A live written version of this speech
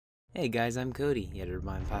Hey guys, I'm Cody, editor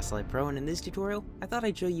of Past Life Pro, and in this tutorial, I thought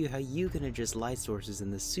I'd show you how you can adjust light sources in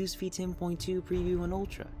the SEUS V10.2 Preview and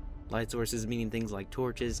Ultra. Light sources meaning things like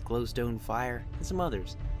torches, glowstone, fire, and some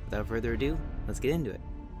others. Without further ado, let's get into it.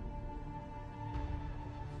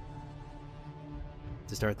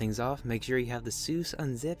 To start things off, make sure you have the SEUS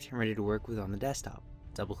unzipped and ready to work with on the desktop.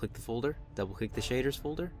 Double-click the folder, double-click the shaders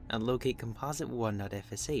folder, and locate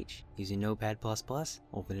composite1.fsh. Using Notepad++,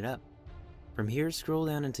 open it up. From here, scroll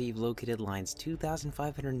down until you've located lines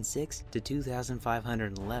 2506 to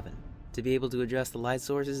 2511. To be able to adjust the light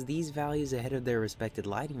sources, these values ahead of their respected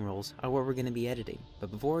lighting roles are what we're going to be editing.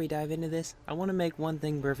 But before we dive into this, I want to make one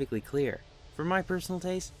thing perfectly clear. For my personal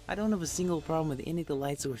taste, I don't have a single problem with any of the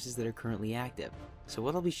light sources that are currently active. So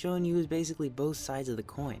what I'll be showing you is basically both sides of the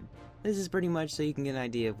coin. This is pretty much so you can get an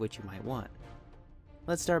idea of what you might want.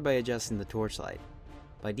 Let's start by adjusting the torchlight.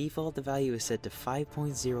 By default, the value is set to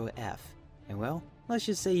 5.0f. And well, let's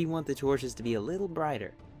just say you want the torches to be a little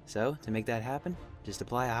brighter. So, to make that happen, just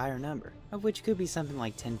apply a higher number, of which could be something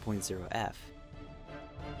like 10.0f.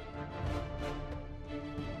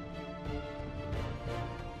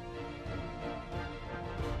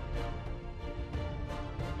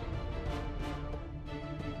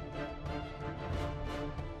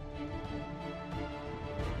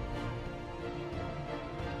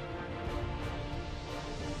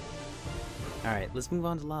 Alright, let's move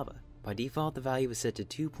on to lava. By default, the value is set to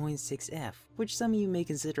 2.6f, which some of you may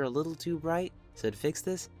consider a little too bright, so to fix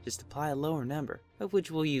this, just apply a lower number, of which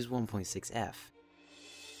we'll use 1.6f.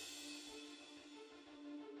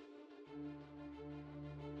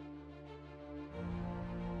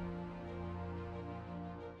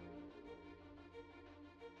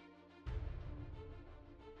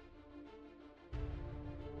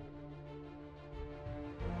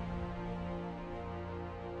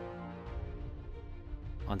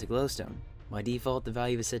 Onto glowstone. By default, the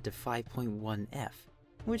value is set to 5.1f,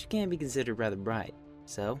 which can be considered rather bright.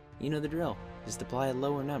 So, you know the drill, just apply a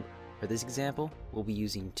lower number. For this example, we'll be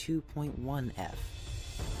using 2.1f.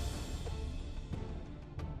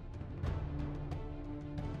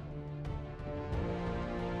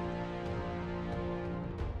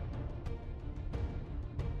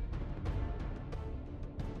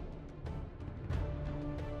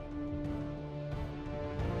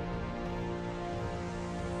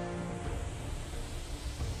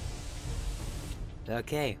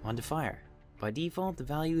 Okay, on to fire. By default, the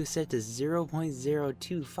value is set to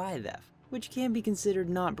 0.025f, which can be considered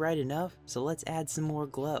not bright enough, so let's add some more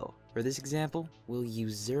glow. For this example, we'll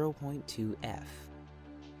use 0.2f.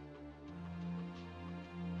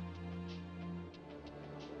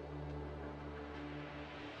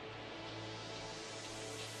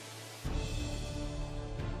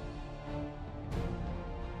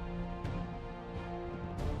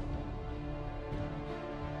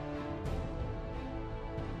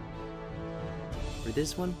 For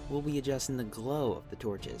this one, we'll be adjusting the glow of the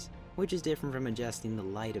torches, which is different from adjusting the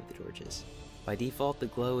light of the torches. By default, the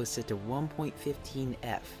glow is set to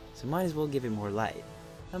 1.15f, so might as well give it more light.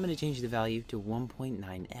 I'm going to change the value to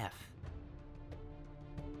 1.9f.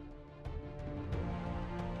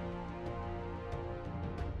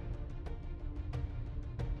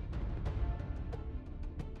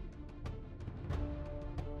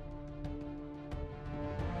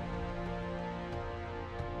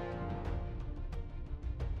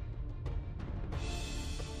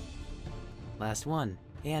 Last one,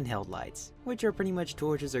 handheld lights, which are pretty much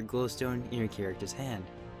torches or glowstone in your character's hand.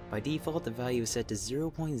 By default, the value is set to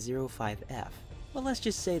 0.05f. Well, let's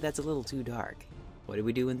just say that's a little too dark. What do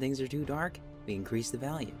we do when things are too dark? We increase the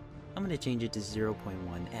value. I'm going to change it to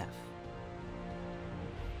 0.1f.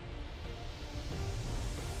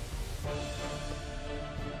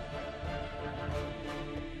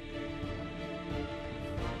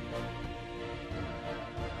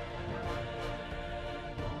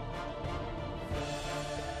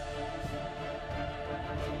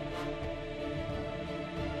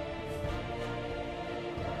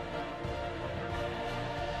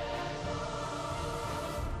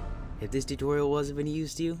 If this tutorial was of any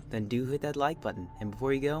use to you, then do hit that like button, and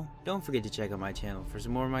before you go, don't forget to check out my channel for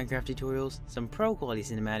some more Minecraft tutorials, some pro quality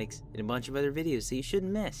cinematics, and a bunch of other videos so you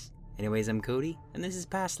shouldn't miss. Anyways, I'm Cody, and this is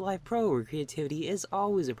Past Life Pro, where creativity is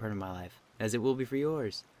always a part of my life, as it will be for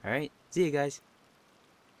yours. Alright, see you guys.